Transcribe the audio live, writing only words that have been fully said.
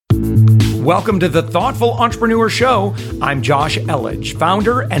Welcome to the Thoughtful Entrepreneur Show. I'm Josh Elledge,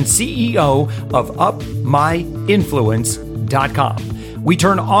 founder and CEO of UpMyInfluence.com. We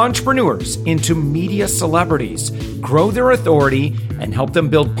turn entrepreneurs into media celebrities, grow their authority, and help them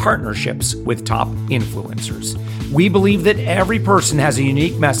build partnerships with top influencers. We believe that every person has a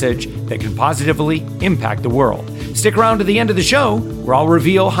unique message that can positively impact the world. Stick around to the end of the show, where I'll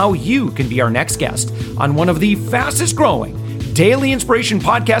reveal how you can be our next guest on one of the fastest growing daily inspiration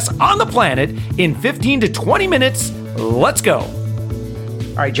podcasts on the planet in 15 to 20 minutes. Let's go.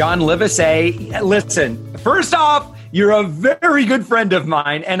 All right, John Livesay. Listen, first off, you're a very good friend of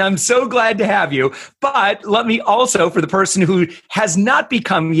mine, and I'm so glad to have you. But let me also, for the person who has not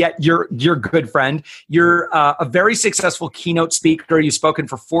become yet your good friend, you're a very successful keynote speaker. You've spoken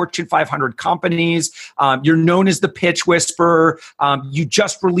for Fortune 500 companies. You're known as the Pitch Whisperer. You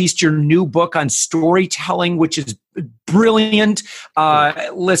just released your new book on storytelling, which is brilliant.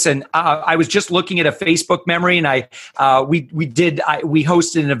 Listen, I was just looking at a Facebook memory, and we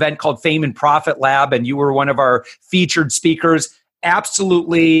hosted an event called Fame and Profit Lab, and you were one of our featured speakers.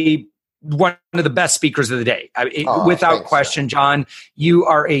 Absolutely one of the best speakers of the day. Without question, John, you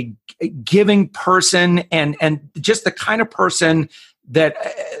are a giving person and just the kind of person that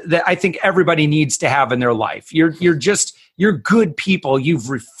I think everybody needs to have in their life. You're good people. You've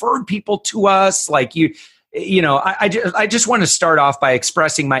referred people to us. I just want to start off by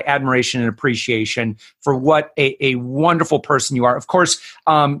expressing my admiration and appreciation for what a wonderful person you are. Of course,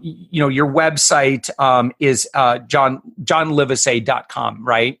 your website is johnlivesay.com,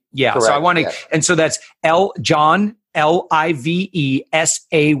 right? Yeah. Correct, so I want to, and so that's LivesAY.com.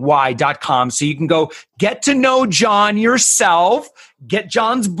 So you can go get to know John yourself, get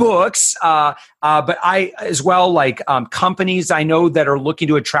John's books. But I as well, companies I know that are looking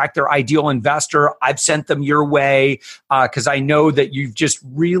to attract their ideal investor, I've sent them your way because I know that you've just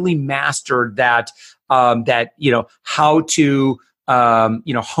really mastered that, how to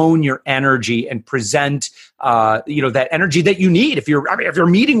hone your energy and present, that energy that you need. If you're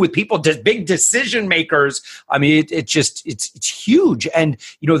meeting with people, big decision makers, it's huge. And,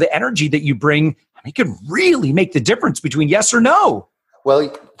 the energy that you bring, it can really make the difference between yes or no.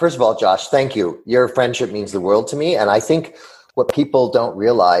 Well, first of all, Josh, thank you. Your friendship means the world to me. And I think what people don't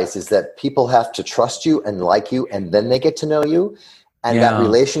realize is that people have to trust you and like you, and then they get to know you. And that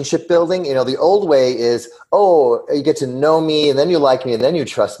relationship building, the old way is, you get to know me and then you like me and then you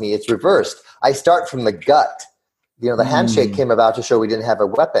trust me. It's reversed. I start from the gut. The handshake came about to show we didn't have a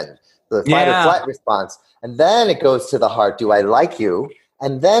weapon, the fight or flight response. And then it goes to the heart. Do I like you?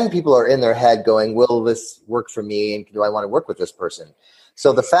 And then people are in their head going, will this work for me? And do I want to work with this person?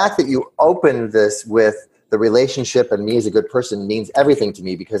 So the fact that you opened this with the relationship and me as a good person means everything to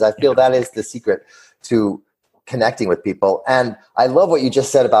me, because I feel that is the secret to connecting with people. And I love what you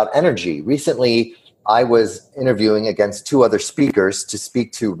just said about energy. Recently, I was interviewing against two other speakers to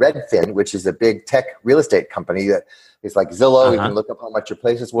speak to Redfin, which is a big tech real estate company that is like Zillow. You can look up how much your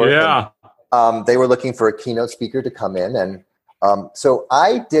place is worth. Yeah. And, they were looking for a keynote speaker to come in. And so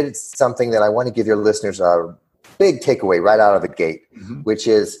I did something that I want to give your listeners a big takeaway right out of the gate, which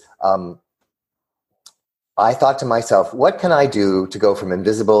is I thought to myself, what can I do to go from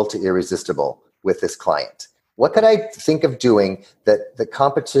invisible to irresistible with this client? What could I think of doing that the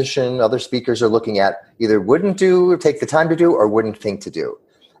competition, other speakers are looking at, either wouldn't do or take the time to do or wouldn't think to do?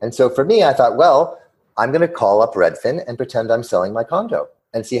 And so for me, I thought, well, I'm going to call up Redfin and pretend I'm selling my condo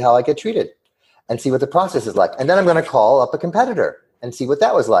and see how I get treated and see what the process is like. And then I'm going to call up a competitor and see what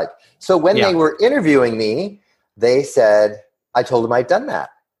that was like. So when they were interviewing me, they said, I told them I'd done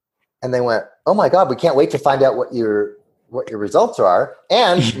that. And they went, oh my God, we can't wait to find out what your results are.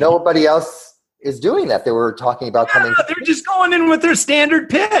 And nobody else is doing that. They were talking about coming. They're just going in with their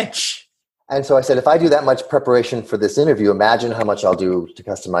standard pitch. And so I said, if I do that much preparation for this interview, imagine how much I'll do to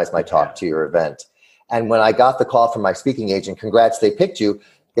customize my talk to your event. And when I got the call from my speaking agent, congrats, they picked you.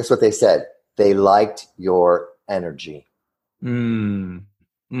 Guess what they said? They liked your energy. And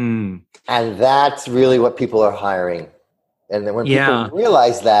that's really what people are hiring. And then when people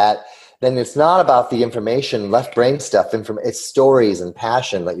realize that, then it's not about the information, left brain stuff. It's stories and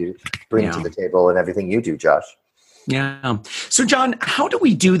passion that you bring to the table and everything you do, Josh. Yeah. So, John, how do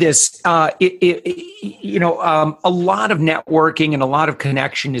we do this? A lot of networking and a lot of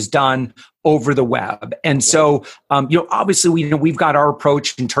connection is done over the web. And so, obviously, we've got our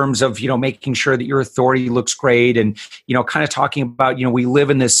approach in terms of, making sure that your authority looks great and, kind of talking about, we live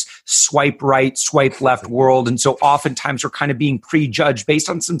in this swipe right, swipe left world. And so oftentimes we're kind of being prejudged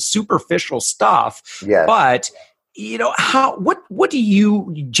based on some superficial stuff. Yes. But what do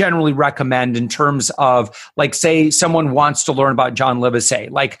you generally recommend in terms of, like, say someone wants to learn about John Livesay?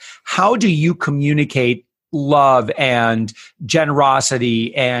 Like, how do you communicate love and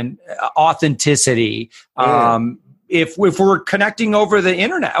generosity and authenticity? If we're connecting over the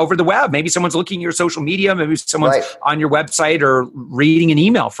internet, over the web, maybe someone's looking at your social media, maybe someone's on your website or reading an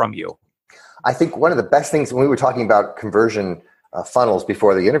email from you. I think one of the best things, when we were talking about conversion funnels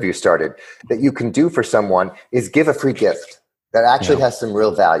before the interview started, that you can do for someone is give a free gift that actually has some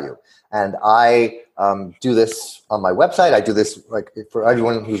real value. And I do this on my website. I do this, like, for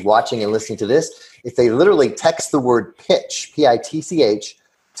everyone who's watching and listening to this. If they literally text the word pitch, PITCH,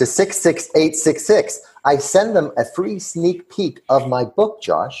 to 66866, I send them a free sneak peek of my book,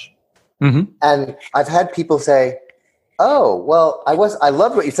 Josh. Mm-hmm. And I've had people say, oh, well, I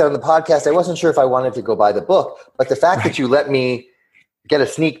loved what you said on the podcast. I wasn't sure if I wanted to go buy the book, but the fact that you let me get a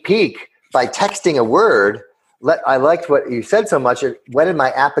sneak peek by texting a word, I liked what you said so much, it whetted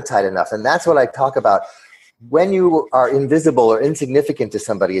my appetite enough. And that's what I talk about. When you are invisible or insignificant to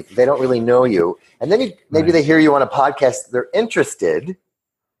somebody, they don't really know you, and then maybe they hear you on a podcast, they're interested,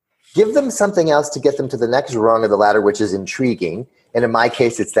 give them something else to get them to the next rung of the ladder, which is intriguing. And in my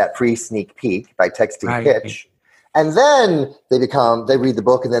case, it's that free sneak peek by texting pitch. And then they read the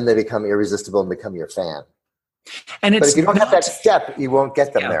book, and then they become irresistible and become your fan. But if you don't have that step, you won't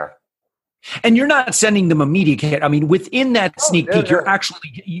get them there. And you're not sending them a media kit. I mean, within that sneak peek,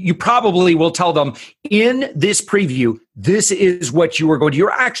 you probably will tell them in this preview, this is what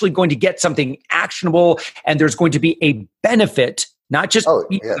you're actually going to get something actionable, and there's going to be a benefit, not just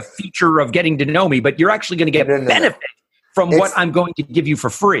the feature of getting to know me, but you're actually going to get benefit from what I'm going to give you for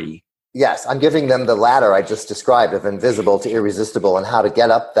free. Yes, I'm giving them the ladder I just described of invisible to irresistible and how to get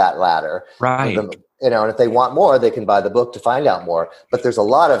up that ladder. Right. And if they want more, they can buy the book to find out more. But there's a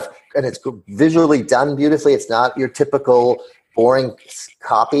lot of, and it's visually done beautifully. It's not your typical boring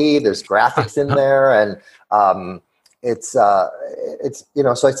copy. There's graphics in there, and so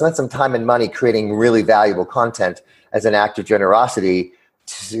I spent some time and money creating really valuable content as an act of generosity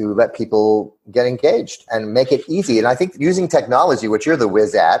to let people get engaged and make it easy. And I think using technology, which you're the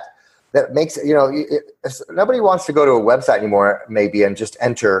whiz at, that makes nobody wants to go to a website anymore, maybe, and just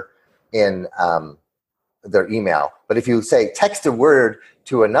enter in their email. But if you say text a word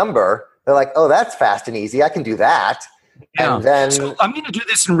to a number, they're like, oh, that's fast and easy. I can do that. Yeah. And then, so I'm going to do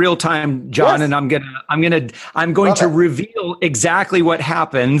this in real time, John, and I'm going to reveal exactly what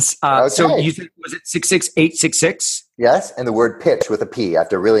happens. So you said, was it 66866? Yes, and the word pitch with a P. I have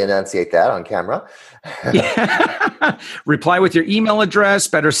to really enunciate that on camera. Reply with your email address.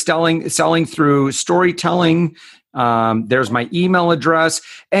 Better selling through storytelling. There's my email address.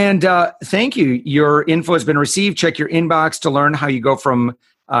 And thank you. Your info has been received. Check your inbox to learn how you go from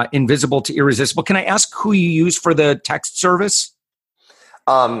invisible to irresistible. Can I ask who you use for the text service?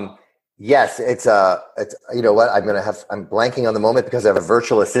 Yes, it's you know what, I'm blanking on the moment because I have a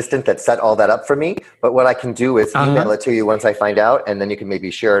virtual assistant that set all that up for me. But what I can do is email it to you once I find out, and then you can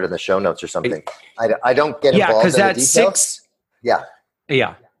maybe share it in the show notes or something. I don't get involved in the details.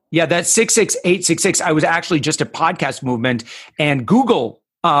 Yeah, that's 66866. I was actually just at Podcast Movement, and Google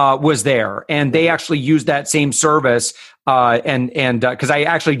was there, and they actually used that same service. And because I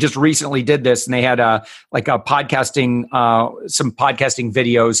actually just recently did this, and they had some podcasting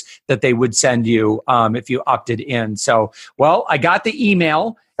videos that they would send you if you opted in. So, well, I got the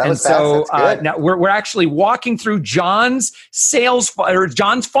email. And so now we're actually walking through John's John's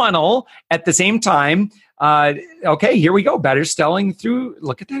funnel at the same time. Okay, here we go. Better selling through.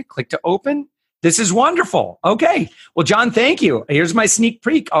 Look at that. Click to open. This is wonderful. Okay. Well, John, thank you. Here's my sneak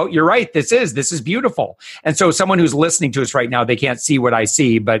peek. Oh, you're right. This is beautiful. And so someone who's listening to us right now, they can't see what I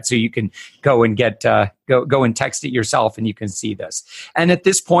see, but so you can go and go and text it yourself, and you can see this. And at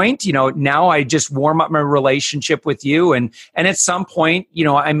this point, now I just warm up my relationship with you. And at some point,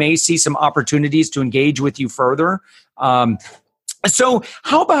 I may see some opportunities to engage with you further. So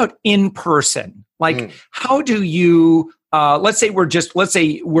how about in person? How do you, let's say we're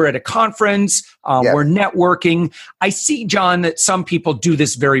at a conference, we're networking. I see, John, that some people do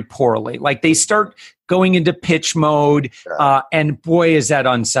this very poorly. Like they start going into pitch mode, and boy, is that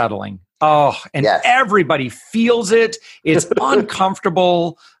unsettling. Oh, and everybody feels it. It's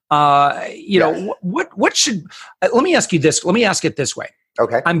uncomfortable. What should, let me ask you this. Let me ask it this way.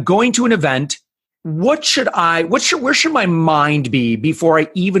 Okay. I'm going to an event. Where should my mind be before I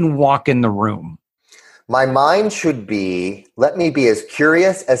even walk in the room? My mind should be, let me be as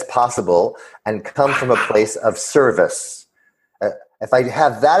curious as possible and come from a place of service. If I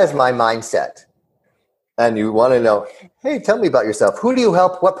have that as my mindset, and you want to know, hey, tell me about yourself. Who do you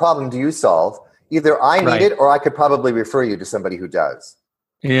help? What problem do you solve? Either I need it or I could probably refer you to somebody who does.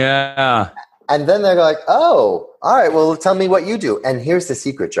 Yeah. And then they're like, oh, all right, well, tell me what you do. And here's the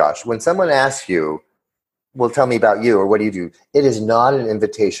secret, Josh. When someone asks you, well, tell me about you or what do you do? It is not an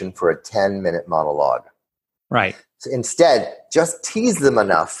invitation for a 10-minute monologue. Right. So instead, just tease them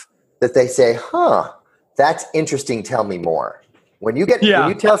enough that they say, that's interesting. Tell me more. When you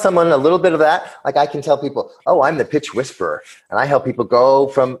tell someone a little bit of that, like I can tell people, oh, I'm the pitch whisperer. And I help people go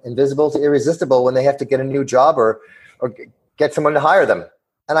from invisible to irresistible when they have to get a new job or get someone to hire them.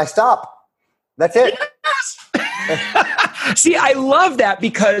 And I stop. That's it. Yes. See, I love that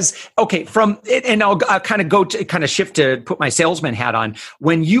because, okay, and I'll kind of shift to put my salesman hat on.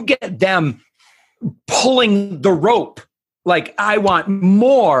 When you get them pulling the rope, like I want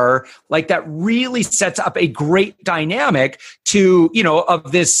more, like that really sets up a great dynamic to,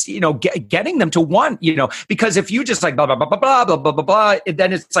 of this, getting them to want, because if you just like blah, blah, blah, blah, blah, blah, blah, blah, blah,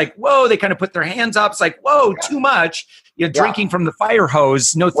 then it's like, whoa, they kind of put their hands up. It's like, whoa, too much. You're drinking from the fire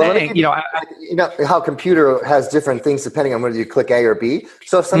hose. No thing. You know how computer has different things depending on whether you click A or B.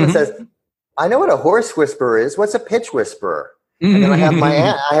 So if someone says, I know what a horse whisperer is. What's a pitch whisperer? And then I have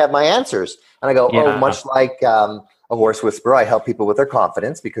my answers. And I go, oh, much like a horse whisperer, I help people with their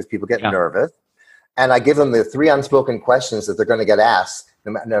confidence because people get nervous. And I give them the 3 unspoken questions that they're going to get asked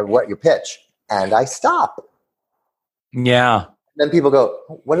no matter what you pitch. And I stop. Yeah. Then people go,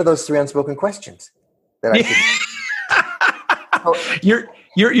 what are those 3 unspoken questions that I should...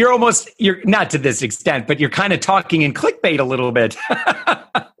 You're not to this extent, but you're kind of talking in clickbait a little bit.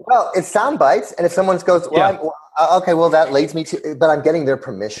 Well, it's sound bites. And if someone goes, okay, well, that leads me to, but I'm getting their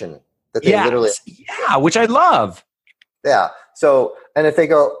permission that they literally. Yeah, which I love. Yeah. So, and if they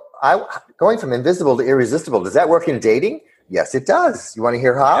go, going from invisible to irresistible, does that work in dating? Yes, it does. You want to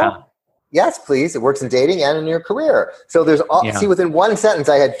hear how? Yeah. Yes, please. It works in dating and in your career. So see, within one sentence,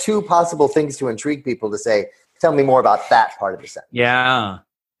 I had 2 possible things to intrigue people to say, tell me more about that part of the sentence. Yeah.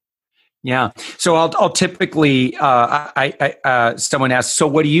 Yeah. So I'll typically, someone asks, so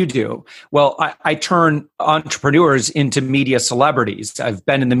what do you do? Well, I turn entrepreneurs into media celebrities. I've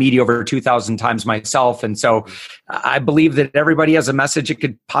been in the media over 2,000 times myself. And so I believe that everybody has a message that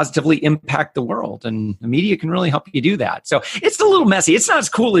could positively impact the world, and the media can really help you do that. So it's a little messy. It's not as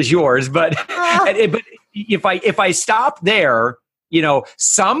cool as yours, but if I stop there,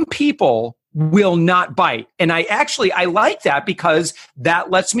 some people will not bite. And I like that because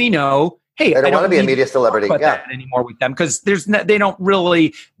that lets me know, hey, I don't want to be a media celebrity that anymore with them because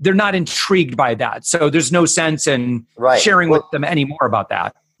they're not intrigued by that. So there's no sense in sharing with them anymore about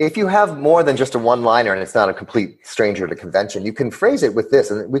that. If you have more than just a one-liner and it's not a complete stranger at a convention, you can phrase it with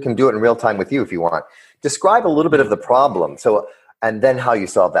this, and we can do it in real time with you if you want. Describe a little bit of the problem. And then how you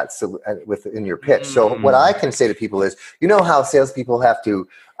solve that within your pitch. So what I can say to people is, how salespeople have to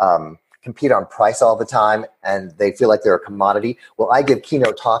compete on price all the time and they feel like they're a commodity. Well, I give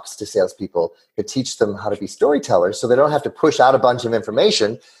keynote talks to salespeople to teach them how to be storytellers so they don't have to push out a bunch of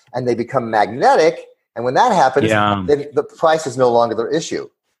information and they become magnetic. And when that happens, then the price is no longer their issue.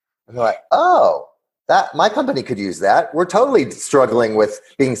 And they're like, oh, my company could use that. We're totally struggling with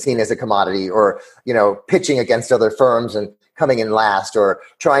being seen as a commodity or, pitching against other firms and coming in last or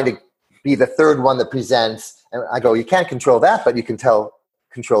trying to be the third one that presents. And I go, you can't control that, but you can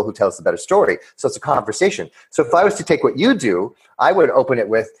control who tells the better story. So it's a conversation. So if I was to take what you do, I would open it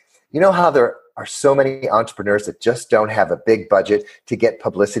with, how there are so many entrepreneurs that just don't have a big budget to get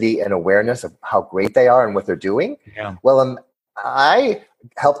publicity and awareness of how great they are and what they're doing. Yeah. Well, I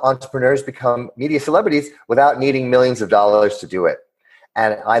help entrepreneurs become media celebrities without needing millions of dollars to do it.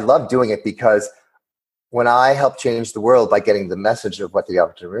 And I love doing it because when I help change the world by getting the message of what the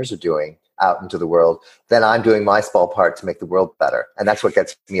entrepreneurs are doing out into the world, then I'm doing my small part to make the world better. And that's what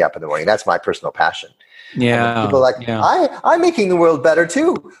gets me up in the morning. That's my personal passion. Yeah. People are like, I'm making the world better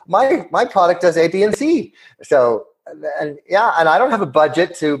too. My product does A, B, and C. So, and I don't have a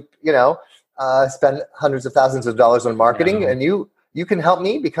budget to, spend hundreds of thousands of dollars on marketing. And you can help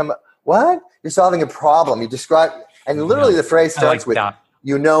me become, what? You're solving a problem. You describe, and literally the phrase starts with,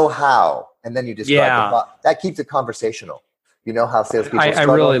 how. And then you describe the problem. That keeps it conversational. How salespeople I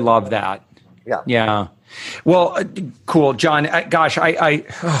really love that. Yeah. Well, cool, John.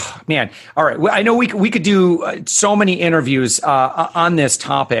 Man. All right. Well, I know we could do so many interviews on this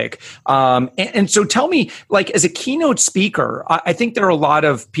topic. And so tell me, like, as a keynote speaker, I think there are a lot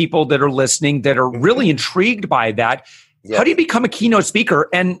of people that are listening that are really intrigued by that. Yes. How do you become a keynote speaker,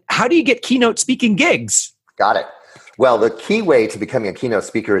 and how do you get keynote speaking gigs? Got it. Well, the key way to becoming a keynote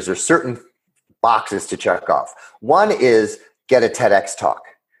speaker is there's certain boxes to check off. One is get a TEDx talk.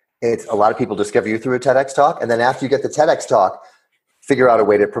 It's a lot of people discover you through a TEDx talk. And then after you get the TEDx talk, figure out a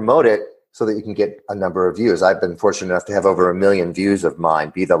way to promote it so that you can get a number of views. I've been fortunate enough to have over 1 million views of mine,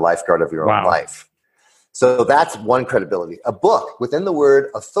 Be the Lifeguard of Your Own Life. So that's one credibility. A book, within the word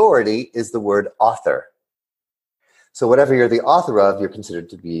authority is the word author. So whatever you're the author of, you're considered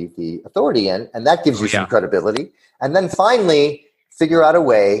to be the authority in, and that gives you some credibility. And then finally, figure out a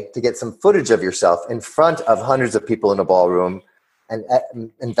way to get some footage of yourself in front of hundreds of people in a ballroom, and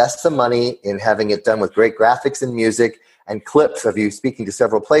invest some money in having it done with great graphics and music and clips of you speaking to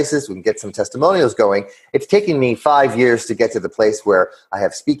several places. We can get some testimonials going. It's taken me 5 years to get to the place where I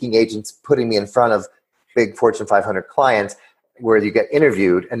have speaking agents putting me in front of big Fortune 500 clients where you get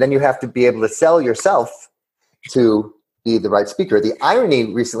interviewed, and then you have to be able to sell yourself to be the right speaker. The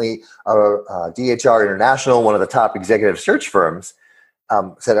irony recently, DHR International, one of the top executive search firms,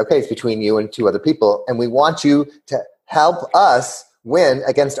 said, okay, it's between you and 2 other people, and we want you to help us win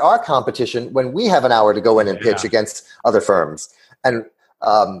against our competition when we have an hour to go in and pitch against other firms. And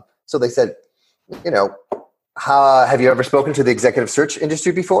so they said, have you ever spoken to the executive search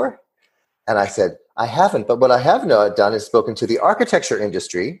industry before? And I said, I haven't, but what I have done is spoken to the architecture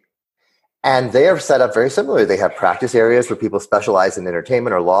industry, and they are set up very similarly. They have practice areas where people specialize in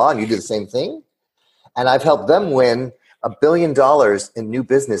entertainment or law, and you do the same thing. And I've helped them win $1 billion in new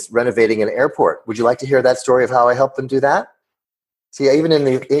business renovating an airport. Would you like to hear that story of how I helped them do that? See,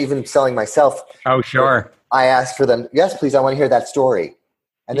 even selling myself. Oh, sure. I asked for them, yes, please, I want to hear that story.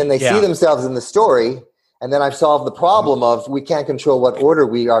 And then they see themselves in the story, and then I've solved the problem of we can't control what order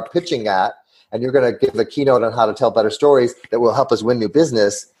we are pitching at, and you're going to give a keynote on how to tell better stories that will help us win new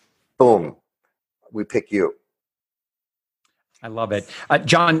business. Boom, we pick you. I love it.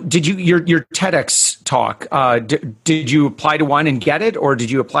 John, did you your TEDx talk, did you apply to one and get it, or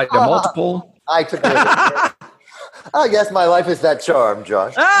did you apply to multiple? I took it. Oh, yes, my life is that charm,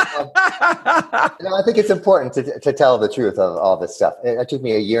 Josh. I think it's important to tell the truth of all this stuff. It took me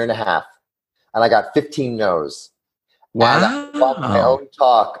 1.5 years, and I got 15 no's. Wow. And I fought my own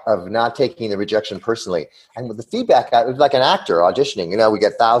talk of not taking the rejection personally. And with the feedback, it was like an actor auditioning. We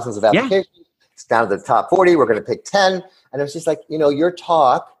get thousands of applications. It's down to the top 40. We're going to pick 10. And it was just like, your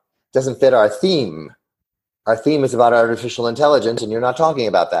talk doesn't fit our theme. Our theme is about artificial intelligence, and you're not talking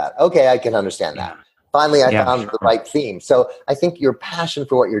about that. Okay, I can understand that. Finally, I found the right theme. So I think your passion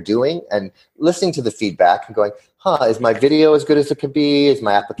for what you're doing and listening to the feedback and going, is my video as good as it could be? Is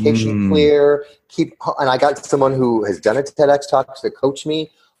my application clear? And I got someone who has done a TEDx talk to coach me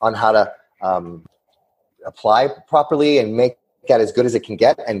on how to apply properly and make that as good as it can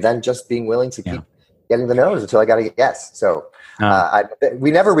get, and then just being willing to keep getting the no's until I got a yes. So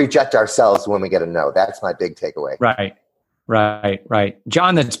we never reject ourselves when we get a no. That's my big takeaway. Right.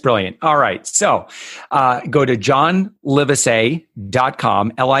 John, that's brilliant. All right. So go to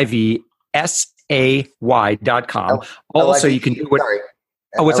johnlivesay.com, LIVSAY.com. Also, you can do what? Sorry.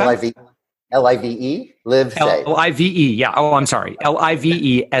 What's that? LIVE? Livesay. LIVE. Yeah. Oh, I'm sorry.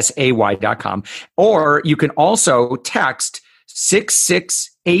 LIVESAY.com. Or you can also text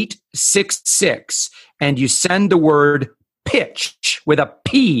 66866 and you send the word pitch with a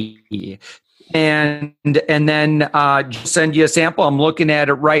P. And then just send you a sample. I'm looking at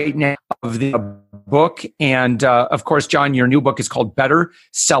it right now of the book. And of course, John, your new book is called Better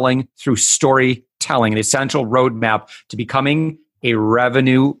Selling Through Storytelling, an essential roadmap to becoming a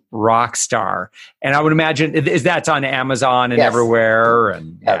revenue rock star. And I would imagine that's on Amazon and everywhere.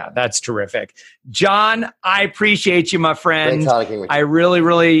 And that's terrific. John, I appreciate you, my friend. Great talking with you. I really,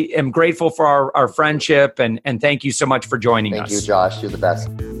 really am grateful for our friendship. And thank you so much for joining us. Thank you, Josh. You're the best.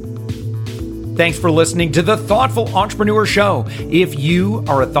 Thanks for listening to the Thoughtful Entrepreneur Show. If you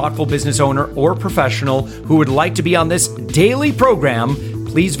are a thoughtful business owner or professional who would like to be on this daily program,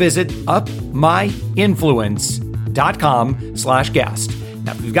 please visit upmyinfluence.com/guest.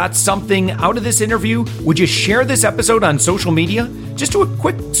 Now, if you've got something out of this interview, would you share this episode on social media? Just do a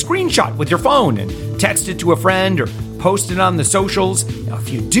quick screenshot with your phone and text it to a friend or post it on the socials. Now, if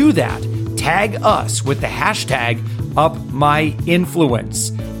you do that, tag us with the hashtag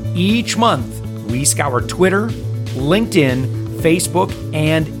UpMyInfluence. Each month, we scour Twitter, LinkedIn, Facebook,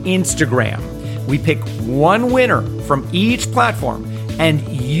 and Instagram. We pick one winner from each platform, and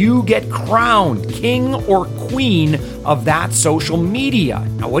you get crowned king or queen of that social media.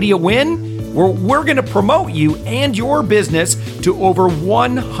 Now, what do you win? We're going to promote you and your business to over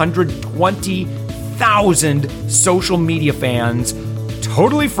 120,000 social media fans,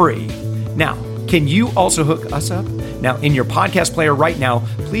 totally free. Now, can you also hook us up? Now, in your podcast player right now,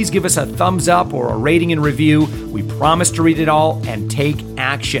 please give us a thumbs up or a rating and review. We promise to read it all and take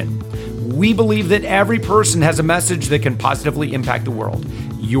action. We believe that every person has a message that can positively impact the world.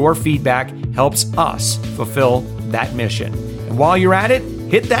 Your feedback helps us fulfill that mission. And while you're at it,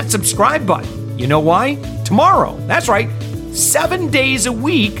 hit that subscribe button. You know why? Tomorrow, that's right, 7 days a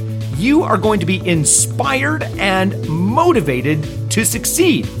week, you are going to be inspired and motivated to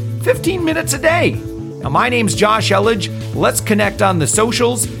succeed. 15 minutes a day. Now, my name's Josh Elledge. Let's connect on the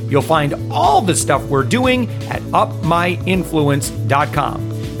socials. You'll find all the stuff we're doing at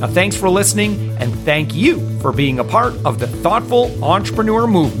upmyinfluence.com. Now, thanks for listening, and thank you for being a part of the Thoughtful Entrepreneur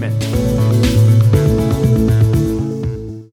Movement.